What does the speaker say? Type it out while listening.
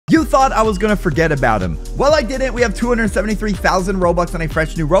thought I was gonna forget about him? Well, I didn't. We have 273,000 Robux on a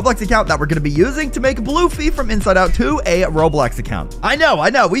fresh new Roblox account that we're gonna be using to make BLOOFY from Inside Out 2 a Roblox account. I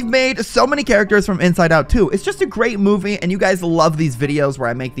know. We've made so many characters from Inside Out 2. It's just a great movie, and you guys love these videos where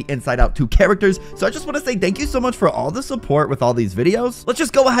I make the Inside Out 2 characters. So I just want to say thank you so much for all the support with all these videos. Let's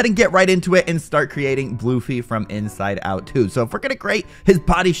just go ahead and get right into it and start creating BLOOFY from Inside Out 2. So if we're gonna create his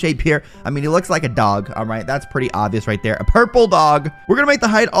body shape here, I mean, he looks like a dog. All right, that's pretty obvious right there. A purple dog. We're gonna make the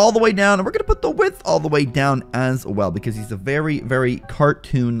height all the way down, and we're gonna put the width all the way down as well, because he's a very, very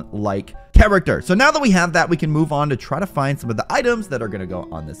cartoon-like character. So now that we have that, we can move on to try to find some of the items that are going to go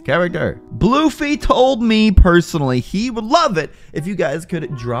on this character. BLOOFY told me personally he would love it if you guys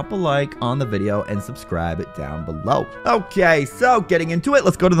could drop a like on the video and subscribe down below. Okay, so getting into it,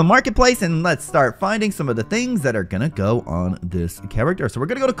 let's go to the marketplace and let's start finding some of the things that are going to go on this character. So we're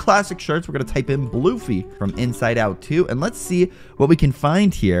going to go to classic shirts. We're going to type in BLOOFY from Inside Out 2, and let's see what we can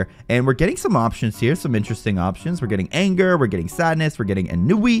find here. And we're getting some options here, some interesting options. We're getting anger, we're getting sadness, we're getting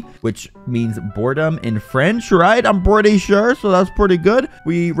ennui, which means boredom in French, right? I'm pretty sure, so that's pretty good.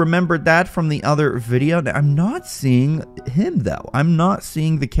 We remembered that from the other video. Now, I'm not seeing him though. I'm not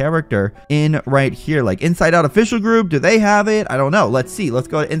seeing the character in right here, like Inside Out official group. Do they have it? I don't know. Let's see. Let's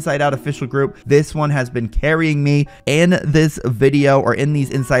go to Inside Out official group. This one has been carrying me in this video, or in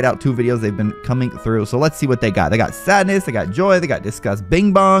these Inside Out 2 videos. They've been coming through. So let's see what they got. They got sadness, they got joy, they got disgust,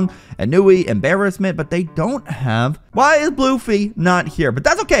 bing bong, ennui, embarrassment, but they don't have. Why is BLOOFY not here? But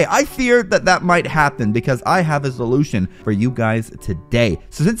that's okay. I feared that might happen because I have a solution for you guys today.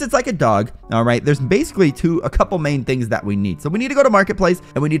 So since it's like a dog, all right, there's basically a couple main things that we need. So we need to go to marketplace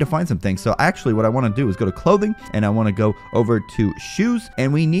and we need to find some things. So actually what I want to do is go to clothing, and I want to go over to shoes,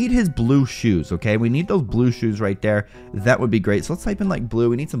 and we need his blue shoes. Okay, we need those blue shoes right there. That would be great. So let's type in like blue.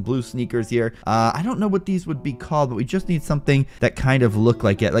 We need some blue sneakers here. I don't know what these would be called, but we just need something that kind of look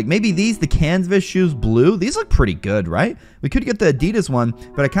like it. Like maybe these, the canvas shoes blue. These look pretty good, right? We could get the Adidas one,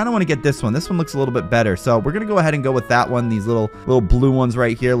 but I kind of want to get this one. This one looks a little bit better. So we're going to go ahead and go with that one. These little blue ones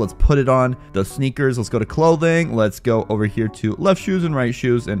right here. Let's put it on the sneakers. Let's go to clothing. Let's go over here to left shoes and right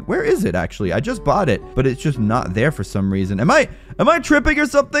shoes. And where is it actually? I just bought it, but it's just not there for some reason. Am I tripping or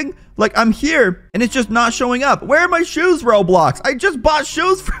something? Like I'm here and it's just not showing up. Where are my shoes, Roblox? I just bought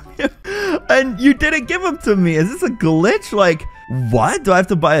shoes from you and you didn't give them to me. Is this a glitch? Like, what? Do I have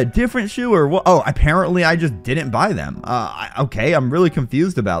to buy a different shoe or what? Oh, apparently I just didn't buy them. Okay, I'm really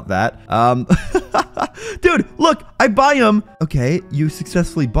confused about that. Dude, look, I buy them. Okay, you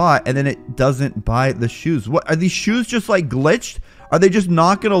successfully bought, and then it doesn't buy the shoes. What, are these shoes just like glitched? Are they just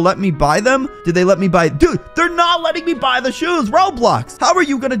not gonna let me buy them? Did they let me buy? Dude, they're not letting me buy the shoes, Roblox. How are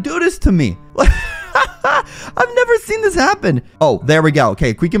you gonna do this to me? I've never seen this happen. Oh, there we go.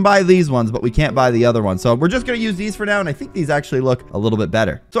 Okay, we can buy these ones, but we can't buy the other ones. So we're just going to use these for now, and I think these actually look a little bit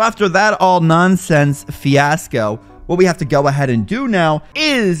better. So after that all nonsense fiasco, what we have to go ahead and do now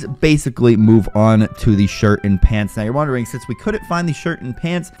is basically move on to the shirt and pants. Now you're wondering, since we couldn't find the shirt and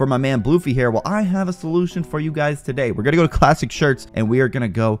pants for my man BLOOFY here, well, I have a solution for you guys today. We're going to go to classic shirts, and we are going to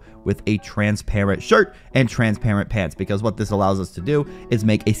go with a transparent shirt and transparent pants, because what this allows us to do is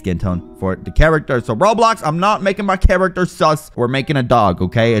make a skin tone for the character. So Roblox, I'm not making my character sus. We're making a dog,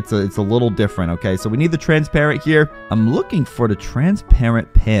 okay? It's a little different, okay? So we need the transparent here. I'm looking for the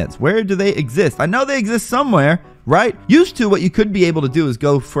transparent pants. Where do they exist? I know they exist somewhere, right? Used to, what you could be able to do is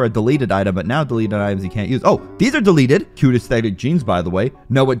go for a deleted item, but now deleted items you can't use. Oh, these are deleted. Cute aesthetic jeans, by the way.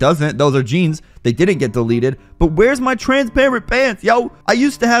 No, it doesn't. Those are jeans. They didn't get deleted. But where's my transparent pants? Yo, I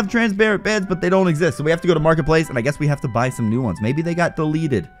used to have transparent pants, but they don't exist. So we have to go to marketplace, and I guess we have to buy some new ones. Maybe they got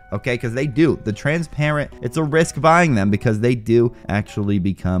deleted. Okay, because they do. The transparent, it's a risk buying them because they do actually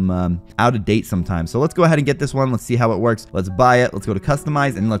become out of date sometimes. So let's go ahead and get this one. Let's see how it works. Let's buy it. Let's go to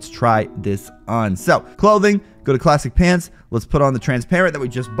customize, and let's try this on. So clothing, go to classic pants. Let's put on the transparent that we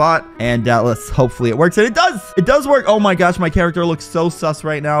just bought, and let's hopefully it works. And it does. It does work. Oh my gosh, my character looks so sus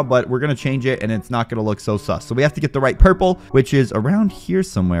right now, but we're going to change it, and it's not going to look so sus. So we have to get the right purple, which is around here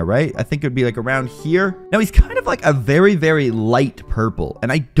somewhere, right? I think it would be like around here. Now he's kind of like a very, very light purple, and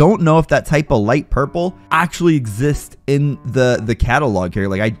I don't know if that type of light purple actually exists in the catalog here.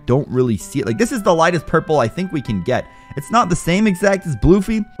 Like, I don't really see it. Like, this is the lightest purple I think we can get. It's not the same exact as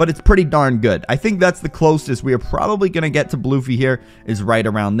BLOOFY, but it's pretty darn good. I think that's the closest we are probably going to get to BLOOFY here, is right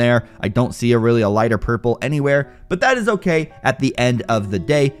around there. I don't see a lighter purple anywhere, but that is okay. At the end of the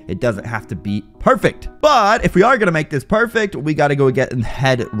day, it doesn't have to be perfect. But if we are going to make this perfect, we got to go get the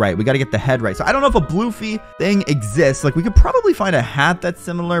head right. We got to get the head right. So I don't know if a BLOOFY thing exists. Like we could probably find a hat that's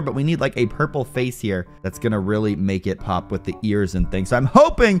similar, but we need like a purple face here that's going to really make it pop with the ears and things. So I'm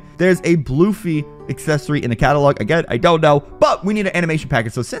hoping there's a BLOOFY accessory in the catalog. Again, I don't know, but we need an animation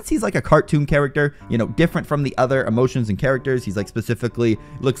package. So since he's like a cartoon character, you know, different from the other emotions and characters, he's like specifically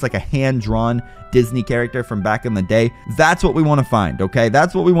looks like a hand-drawn Disney character from back in the day. That's what we want to find, okay?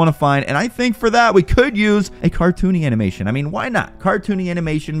 That's what we want to find. And I think for that, we could use a cartoony animation. I mean, why not? Cartoony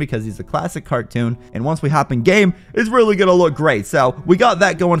animation, because he's a classic cartoon. And once we hop in game, it's really going to look great. So we got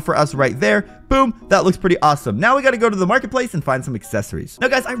that going for us right there. Boom, that looks pretty awesome. Now we got to go to the marketplace and find some accessories. Now,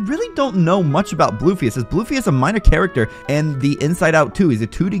 guys, I really don't know much about BLOOFY. It says BLOOFY is a minor character in the Inside Out 2. He's a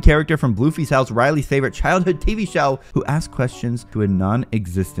 2D character from Bloofy's house, Riley's favorite childhood TV show, who asks questions to a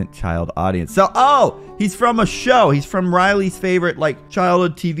non-existent child audience. So, oh, he's from a show. He's from Riley's favorite, like,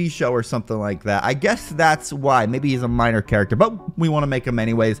 childhood TV show or something like that. I guess that's why. Maybe he's a minor character, but we want to make him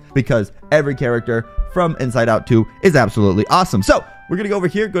anyways because every character from Inside Out 2 is absolutely awesome. So, we're going to go over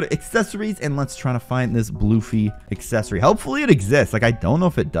here, go to accessories, and let's try to find this BLOOFY accessory. Hopefully it exists. Like, I don't know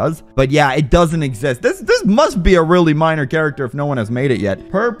if it does, but yeah, it doesn't exist. This must be a really minor character if no one has made it yet.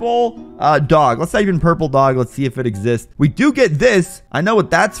 Purple dog. Let's type in purple dog. Let's see if it exists. We do get this. I know what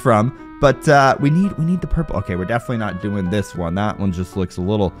that's from, but we need the purple. Okay, we're definitely not doing this one. That one just looks a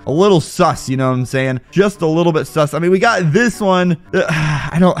little sus, you know what I'm saying? Just a little bit sus. I mean, we got this one.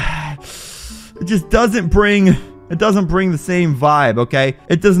 It just doesn't bring... It doesn't bring the same vibe, okay?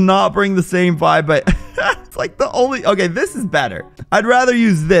 It does not bring the same vibe, but it's like the only... Okay, this is better. I'd rather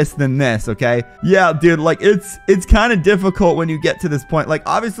use this than this, okay? Yeah, dude, like, it's kind of difficult when you get to this point. Like,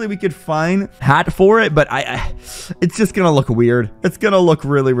 obviously, we could find hat for it, but it's just gonna look weird. It's gonna look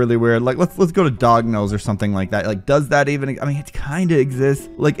really, really weird. Like, let's go to dog nose or something like that. Like, does that even... I mean, it kind of exists.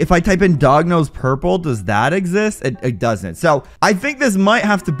 Like, if I type in dog nose purple, does that exist? It doesn't. So, I think this might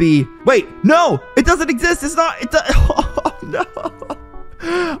have to be... Wait, no! It doesn't exist! It's not... Oh, no.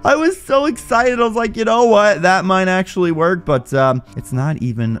 I was so excited. I was like, you know what? That might actually work, but it's not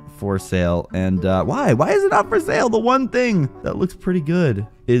even for sale. And why? Why is it not for sale? The one thing that looks pretty good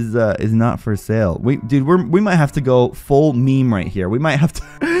is not for sale. Dude, we might have to go full meme right here. We might have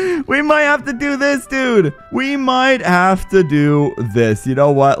to do this, dude. We might have to do this. You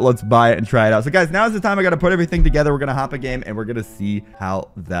know what? Let's buy it and try it out. So guys, now's the time. I got to put everything together. We're going to hop a game and we're going to see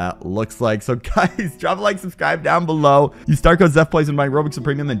how that looks like. So guys, drop a like, subscribe down below. Use star code ZEPHPLAYZ and my Robux and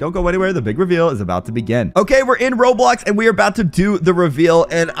Premium, and don't go anywhere. The big reveal is about to begin. Okay, we're in Roblox and we are about to do the reveal.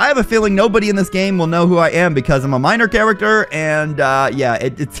 And I have a feeling nobody in this game will know who I am because I'm a minor character. And yeah,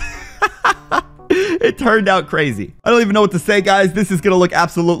 it's... It turned out crazy. I don't even know what to say, guys. This is going to look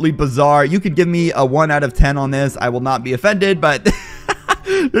absolutely bizarre. You could give me a 1 out of 10 on this. I will not be offended, but this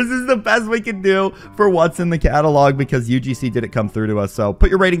is the best we can do for what's in the catalog because UGC didn't come through to us. So put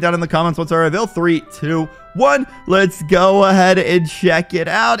your rating down in the comments. What's our reveal? 3, 2, 1. Let's go ahead and check it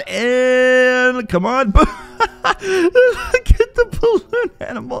out. And come on. Look at the balloon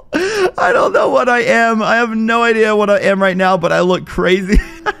animal. I don't know what I am. I have no idea what I am right now, but I look crazy.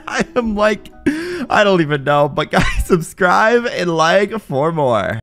 I am like... I don't even know. But guys, subscribe and like for more.